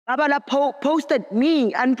Abala posted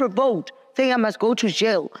me unprovoked, saying I must go to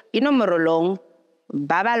jail. Inno Morolong,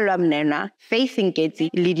 Baba Lamnena, facing Getty,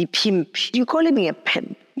 Lady Pimp. You calling me a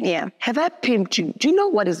pimp? Yeah. Have I pimped you? Do you know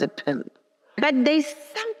what is a pimp? But there's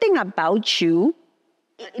something about you,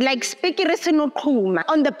 like speaking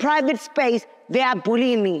on the private space, they are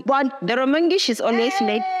bullying me. But Doromongy, she's always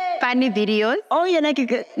made funny videos. Oh, yeah, like,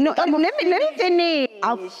 no, let me finish.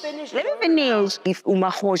 Let me finish. If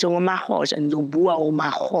umahosh and lubua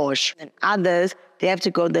umahosh, and others, they have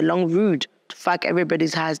to go the long route to fuck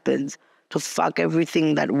everybody's husbands, to fuck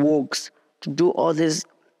everything that walks, to do all this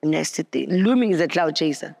nasty thing. Looming is a cloud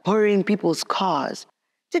chaser, hurrying people's cars.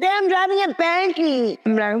 Today I'm driving a Bentley.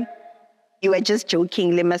 I'm like, you were just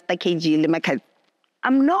joking, Master KG,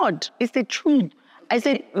 I'm not. It's the truth. I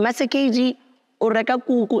said, Master KG, Oraka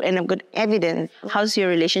Kuku, and I've got evidence. How's your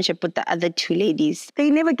relationship with the other two ladies? They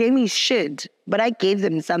never gave me shit, but I gave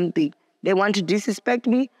them something. They want to disrespect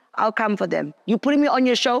me, I'll come for them. You putting me on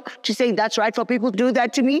your show to say that's right for people to do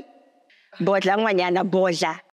that to me? Bodla ngwanyana bodla.